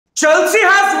Chelsea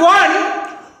has won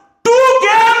 2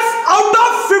 games out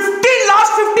of 15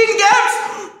 last 15 games.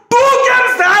 2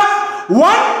 games they have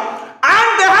won and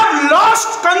they have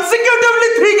lost consecutively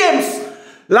 3 games.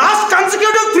 Last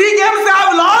consecutive 3 games they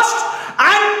have lost,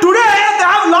 and today they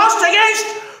have lost against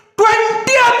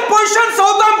 20th position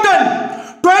Southampton.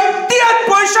 20th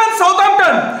position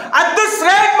Southampton. At this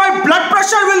rate, my blood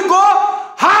pressure will go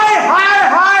high,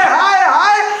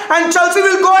 and Chelsea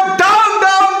will go down.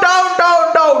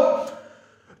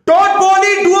 Todd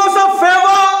Bowley, do us a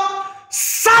favor.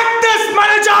 Sack this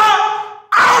manager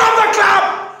out of the club.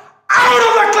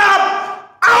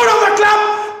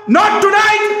 Not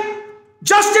tonight.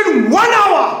 Just in 1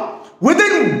 hour.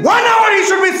 Within 1 hour he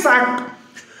should be sacked.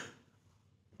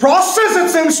 Process it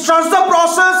seems. Trust the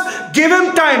process. Give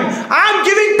him time. I am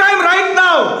giving time right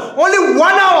now. Only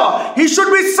 1 hour. He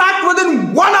should be sacked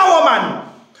within 1 hour, man.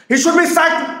 He should be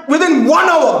sacked within 1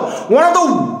 hour. One of the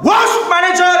worst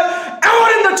manager ever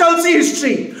in the Chelsea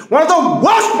history. One of the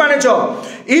worst manager.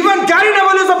 Even Gary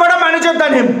Neville is a better manager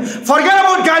than him. Forget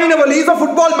about Gary Neville. He's a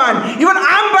football man. Even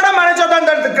I'm better manager than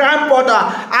that Graham Potter.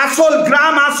 Asshole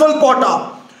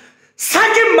Potter.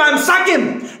 Sack him, man. Sack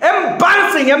him.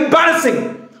 Embarrassing.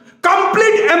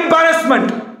 Complete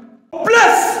embarrassment.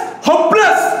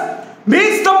 Hopeless.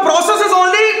 Means the process is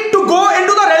only to go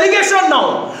into the relegation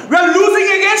now. We are losing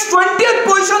against 20th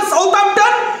position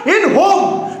Southampton in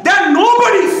home. They are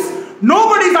nobodies.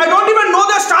 I don't even know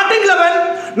their starting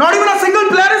 11. Not even a single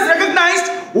player is recognized.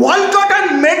 Walcott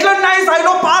and Maitland-Niles, I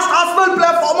know past Arsenal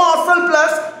player, former Arsenal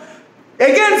players.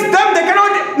 Against them, we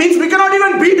cannot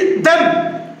even beat them.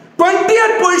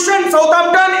 20th position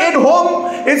Southampton in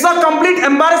home. It's a complete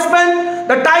embarrassment.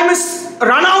 The time is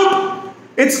run out.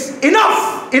 It's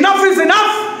enough. Enough is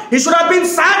enough. He should have been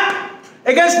sacked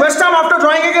against West Ham after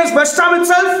drawing against West Ham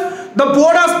itself. The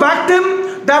board has backed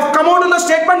him. They have come out in the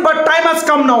statement, but time has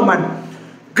come now, man.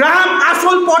 Graham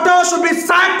Asshole Potter should be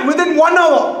sacked within 1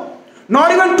 hour.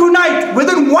 Not even tonight.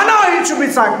 Within 1 hour he should be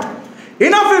sacked.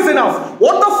 Enough is enough.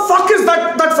 What the fuck is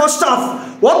that first half?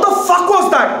 What the fuck was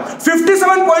that?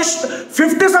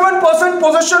 57%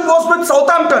 possession was with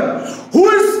Southampton. Who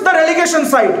is the relegation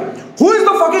side? Who is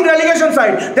the fucking relegation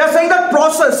side? They are saying that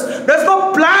process. There's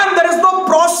no plan. There is no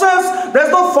process.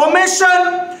 There's no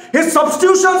formation. His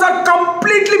substitutions are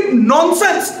completely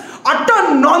nonsense.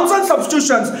 Utter nonsense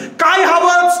substitutions. Kai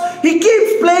Havertz, he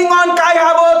keeps playing on Kai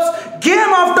Havertz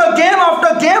game after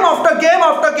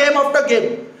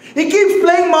game. He keeps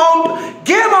playing Mount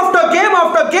game after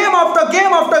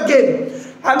game.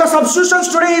 And the substitutions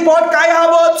today, he bought Kai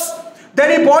Havertz, then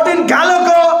he bought in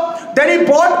Gallagher, then he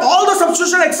bought all the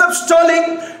substitutions except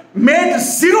Sterling, made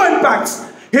 0 impacts.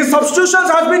 His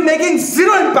substitutions have been making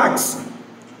 0 impacts.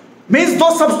 Means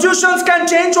those substitutions can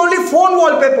change only phone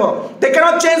wallpaper. They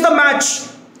cannot change the match.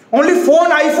 Only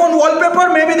iPhone wallpaper,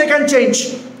 maybe they can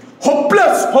change.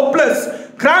 Hopeless.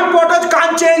 Graham Potter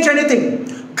can't change anything.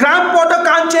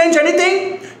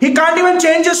 He can't even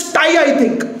change his tie, I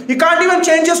think. He can't even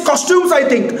change his costumes, I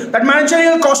think. That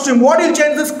managerial costume. What will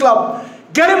change this club?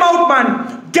 Get him out, man.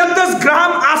 Get this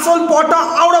Graham Asshole Potter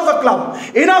out of the club.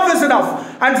 Enough is enough.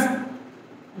 And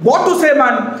what to say,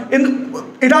 man?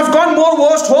 It has gone more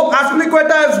worse. Hope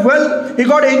Aspilicueta as well. He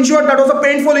got injured. That was a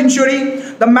painful injury.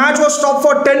 The match was stopped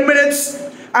for 10 minutes.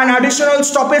 And additional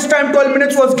stoppage time, 12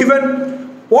 minutes was given.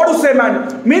 What to say,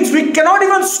 man? Means we cannot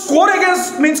even score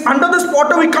under this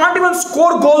Potter, we can't even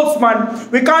score goals, man.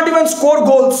 We can't even score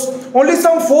goals. Only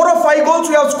some 4 or 5 goals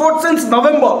we have scored since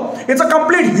November. It's a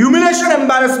complete humiliation,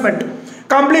 embarrassment.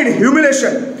 Complete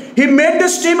humiliation. He made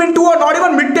this team into a not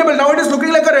even mid-table. Now it is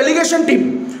looking like a relegation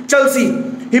team. Chelsea.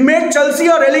 He made Chelsea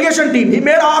a relegation team. He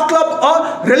made our club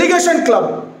a relegation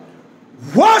club.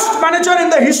 Worst manager in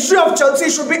the history of Chelsea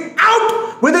should be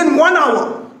out within 1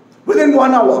 hour.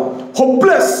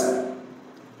 Hopeless.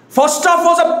 First half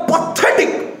was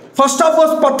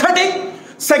pathetic.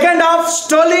 Second half,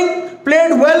 Sterling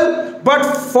played well, but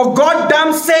for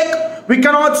goddamn sake, we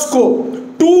cannot score.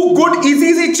 2 good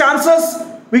easy chances,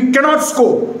 we cannot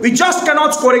score. We just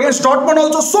cannot score. Against Dortmund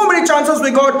also, so many chances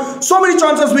we got.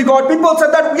 People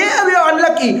said that, yeah, we are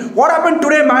unlucky. What happened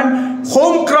today, man?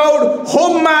 Home crowd,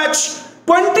 home match.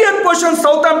 20th position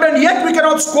Southampton, yet we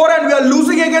cannot score and we are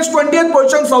losing against 20th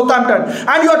position Southampton.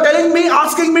 And you are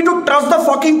asking me to trust the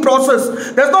fucking process.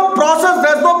 There's no process,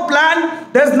 there's no plan,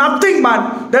 there's nothing,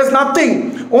 man. There's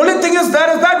nothing. Only thing is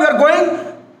that we are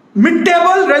going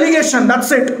mid-table relegation,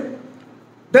 that's it.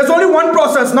 There's only one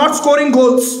process, not scoring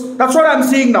goals. That's what I'm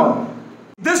seeing now.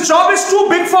 This job is too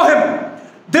big for him.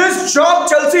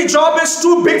 Chelsea job is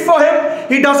too big for him.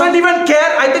 He doesn't even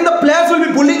care. I think the players will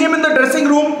be bullying him in the dressing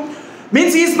room.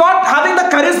 Means he's not having the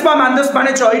charisma, man, this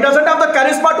manager. He doesn't have the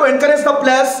charisma to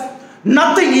players.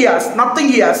 Nothing he has. Nothing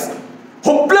he has.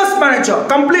 Hopeless manager.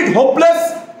 Complete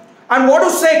hopeless. And what to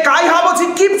say, Kai Havertz,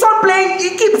 he keeps on playing,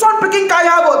 he keeps on picking Kai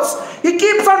Havertz. He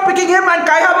keeps on picking him, and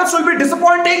Kai Havertz will be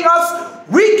disappointing us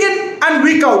week in and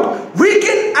week out. Week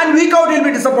in and week out he'll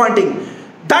be disappointing.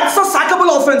 That's a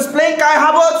sackable offense, playing Kai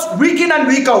Havertz week in and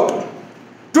week out.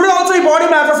 Today also he bought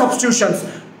him as a substitutions.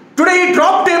 Today he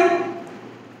dropped him.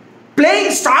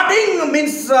 Playing starting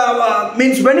means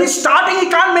when he's starting he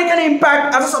can't make any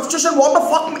impact. As a substitution, what the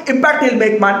fuck impact he'll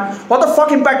make, man? What the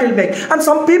fuck impact he'll make? And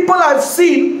some people I've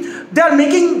seen, they are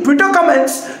making Twitter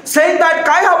comments saying that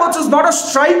Kai Havertz is not a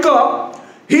striker.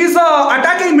 He's a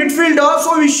attacking midfielder,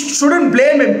 so we shouldn't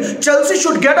blame him. Chelsea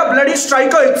should get a bloody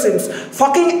striker, it seems.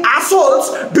 Fucking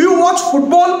assholes. Do you watch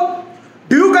football?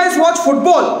 Do you guys watch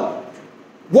football?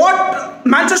 What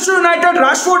Manchester United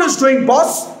Rashford is doing,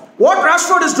 boss? What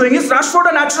Rashford is doing? Is Rashford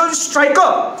a natural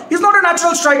striker? He's not a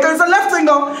natural striker. He's a left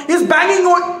winger. He's banging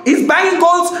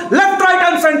goals left, right,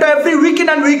 and center every week in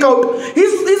and week out.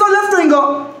 He's a left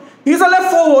winger. He's a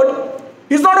left forward.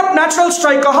 He's not a natural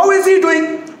striker. How is he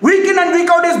doing? Week in and week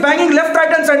out, he's banging left,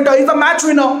 right, and center. He's a match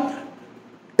winner.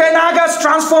 Ten Hag has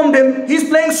transformed him. He's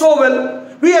playing so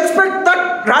well. We expect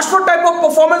that Rashford type of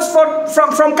performance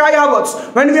from Kai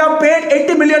Havertz when we have paid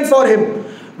 80 million for him.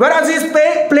 Whereas he's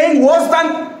playing worse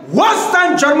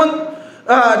than German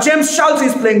James Charles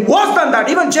is playing. Worse than that.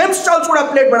 Even James Charles would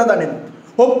have played better than him.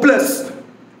 Hopeless.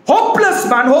 Hopeless,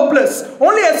 man. Hopeless.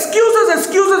 Only excuses.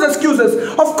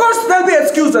 Of course there'll be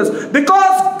excuses.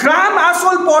 Because Graham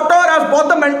Aswell Potter has brought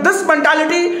this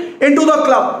mentality into the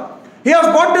club. He has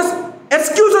brought this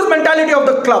excuses mentality of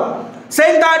the club.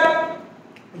 Saying that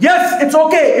yes, it's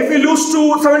okay if we lose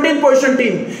to 17th position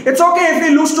team. It's okay if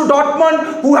we lose to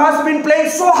Dortmund, who has been playing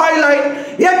so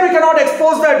highlight, yet we cannot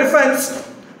expose their defense.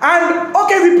 And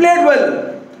okay, we played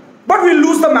well, but we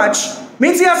lose the match.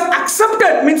 Means he has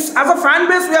accepted, means as a fan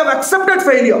base, we have accepted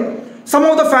failure. Some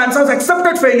of the fans have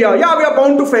accepted failure. Yeah, we are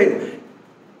bound to fail.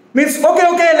 Means,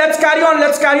 okay, let's carry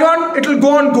on, it will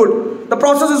go on good. The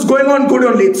process is going on good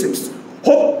only, it seems.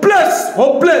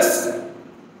 Hopeless.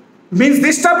 Means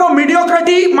this type of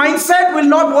mediocrity mindset will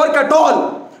not work at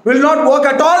all.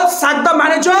 Sack the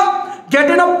manager, get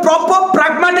in a proper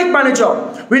pragmatic manager.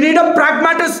 We need a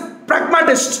pragmatist.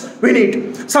 We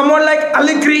need someone like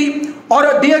Allegri or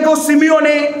a Diego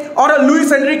Simeone or a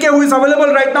Luis Enrique who is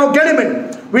available right now. Get him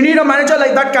in. We need a manager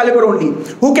like that caliber only,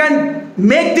 who can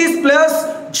make these players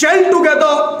gel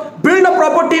together, build a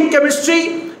proper team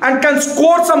chemistry, and can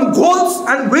score some goals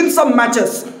and win some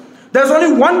matches. There's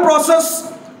only one process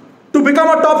to become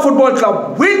a top football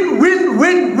club. Win,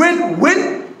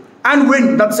 and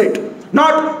win. That's it.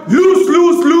 Not lose,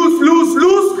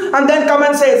 and then come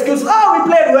and say excuse. Oh,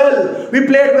 we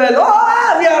played well.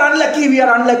 Oh, we are unlucky.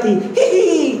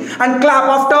 And clap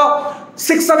after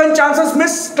 6-7 chances,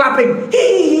 miss, clapping.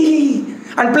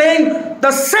 And playing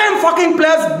the same fucking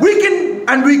players week in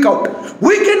and week out.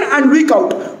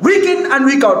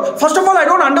 First of all, I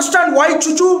don't understand why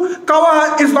Chuchu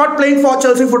Kawa is not playing for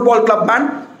Chelsea Football Club,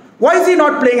 man. Why is he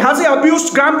not playing? Has he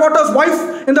abused Graham Potter's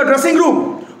wife in the dressing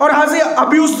room? Or has he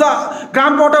abused the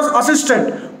Graham Potter's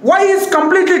assistant? Why he is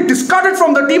completely discarded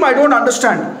from the team, I don't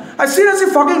understand. I seriously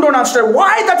fucking don't understand.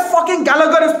 Why that fucking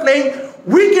Gallagher is playing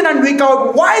week in and week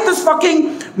out? Why this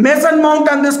fucking Mason Mount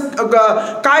and this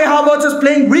Kai Havertz is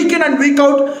playing week in and week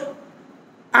out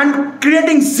and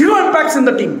creating zero impacts in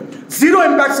the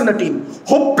team?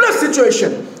 Hopeless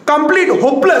situation. Complete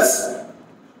hopeless.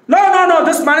 No.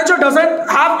 This manager doesn't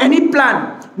have any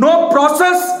plan. No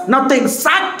process, nothing.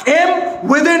 Sack him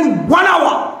within 1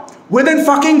 hour. Within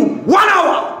fucking 1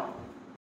 hour.